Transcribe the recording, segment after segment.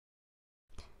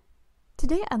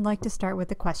Today I'd like to start with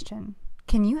a question.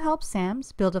 Can you help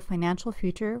SAMs build a financial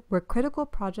future where critical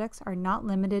projects are not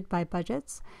limited by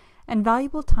budgets and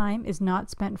valuable time is not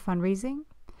spent fundraising?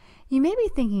 You may be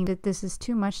thinking that this is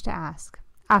too much to ask.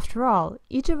 After all,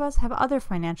 each of us have other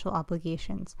financial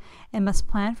obligations and must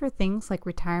plan for things like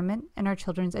retirement and our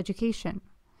children's education.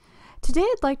 Today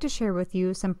I'd like to share with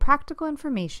you some practical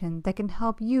information that can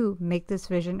help you make this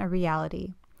vision a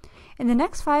reality. In the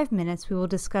next 5 minutes, we will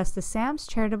discuss the SAM's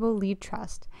Charitable Lead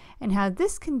Trust and how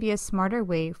this can be a smarter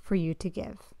way for you to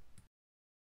give.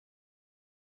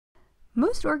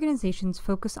 Most organizations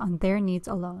focus on their needs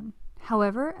alone.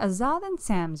 However, Azzad and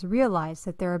SAMs realize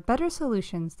that there are better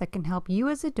solutions that can help you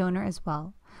as a donor as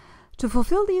well. To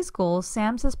fulfill these goals,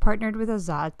 SAMs has partnered with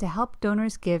Azzad to help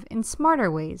donors give in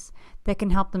smarter ways that can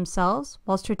help themselves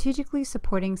while strategically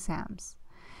supporting SAMs.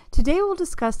 Today we'll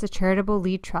discuss the Charitable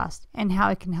Lead Trust and how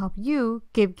it can help you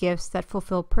give gifts that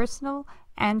fulfill personal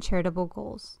and charitable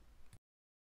goals.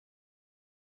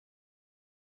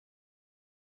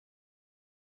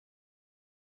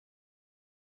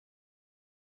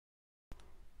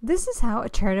 This is how a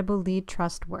Charitable Lead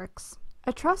Trust works.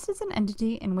 A trust is an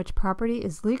entity in which property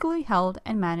is legally held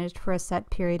and managed for a set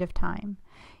period of time.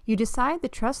 You decide the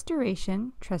trust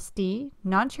duration, trustee,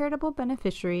 non-charitable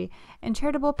beneficiary, and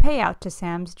charitable payout to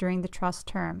SAMs during the trust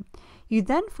term. You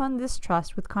then fund this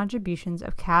trust with contributions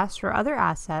of cash or other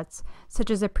assets,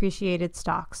 such as appreciated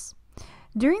stocks.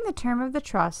 During the term of the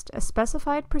trust, a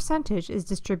specified percentage is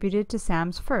distributed to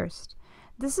SAMs first.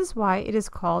 This is why it is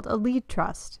called a lead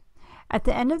trust. At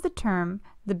the end of the term,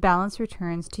 the balance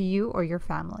returns to you or your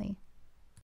family.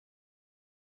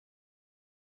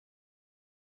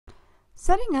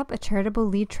 Setting up a charitable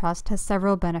lead trust has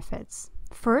several benefits.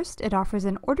 First, it offers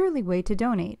an orderly way to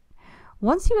donate.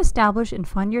 Once you establish and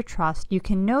fund your trust, you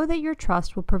can know that your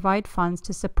trust will provide funds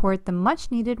to support the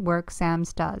much-needed work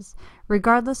SAMs does,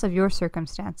 regardless of your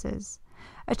circumstances.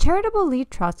 A charitable lead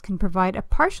trust can provide a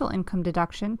partial income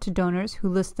deduction to donors who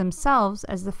list themselves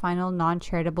as the final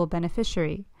non-charitable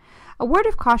beneficiary. A word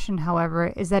of caution, however,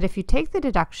 is that if you take the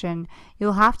deduction,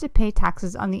 you'll have to pay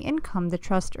taxes on the income the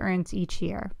trust earns each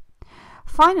year.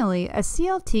 Finally, a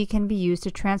CLT can be used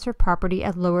to transfer property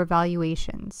at lower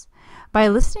valuations. By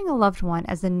listing a loved one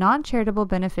as the non-charitable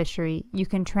beneficiary, you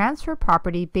can transfer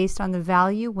property based on the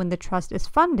value when the trust is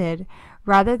funded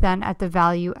rather than at the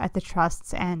value at the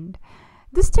trust's end.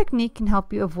 This technique can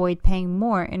help you avoid paying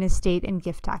more in estate and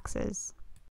gift taxes.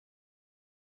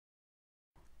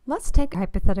 Let's take a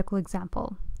hypothetical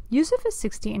example. Yusuf is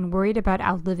 60 and worried about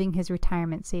outliving his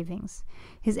retirement savings.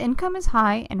 His income is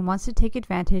high and wants to take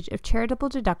advantage of charitable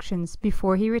deductions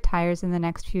before he retires in the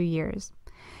next few years.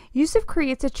 Yusuf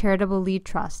creates a charitable lead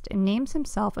trust and names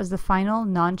himself as the final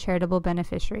non-charitable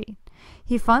beneficiary.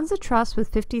 He funds the trust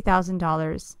with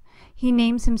 $50,000. He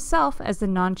names himself as the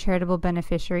non-charitable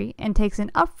beneficiary and takes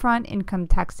an upfront income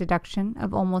tax deduction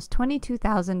of almost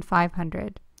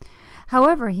 $22,500.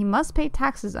 However, he must pay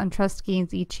taxes on trust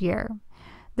gains each year.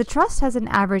 The trust has an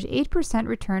average 8%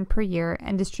 return per year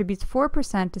and distributes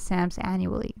 4% to SAMs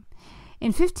annually.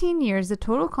 In 15 years, the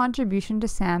total contribution to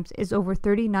SAMs is over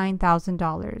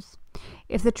 $39,000.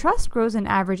 If the trust grows an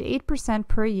average 8%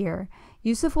 per year,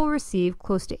 Yusuf will receive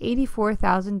close to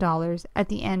 $84,000 at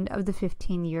the end of the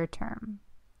 15-year term.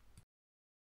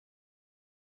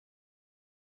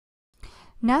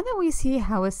 Now that we see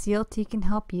how a CLT can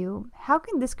help you, how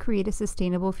can this create a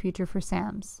sustainable future for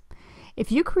SAMs?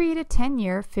 If you create a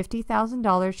 10-year,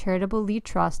 $50,000 charitable lead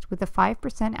trust with a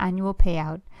 5% annual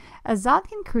payout, Azzad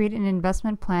can create an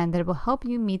investment plan that will help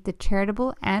you meet the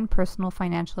charitable and personal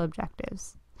financial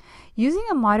objectives. Using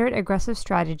a moderate aggressive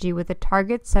strategy with a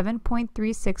target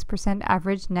 7.36%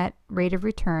 average net rate of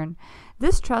return,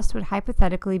 this trust would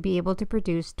hypothetically be able to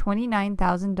produce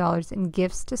 $29,000 in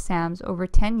gifts to SAMs over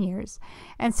 10 years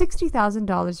and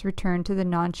 $60,000 returned to the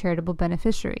non-charitable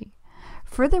beneficiary.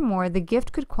 Furthermore, the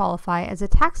gift could qualify as a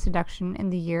tax deduction in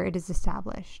the year it is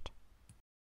established.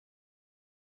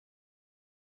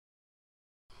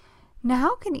 Now,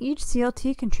 how can each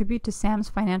CLT contribute to SAM's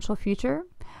financial future?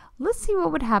 Let's see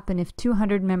what would happen if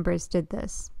 200 members did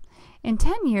this. In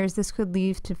 10 years, this could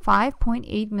lead to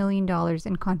 $5.8 million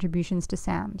in contributions to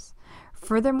SAMs.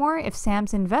 Furthermore, if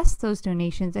SAMs invests those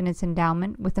donations in its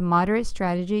endowment with a moderate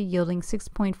strategy yielding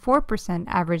 6.4%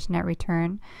 average net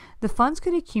return, the funds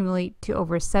could accumulate to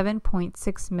over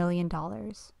 $7.6 million.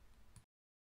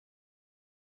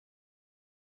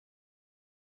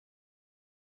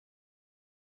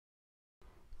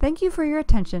 Thank you for your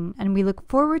attention, and we look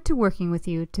forward to working with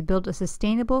you to build a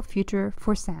sustainable future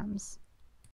for SAMs.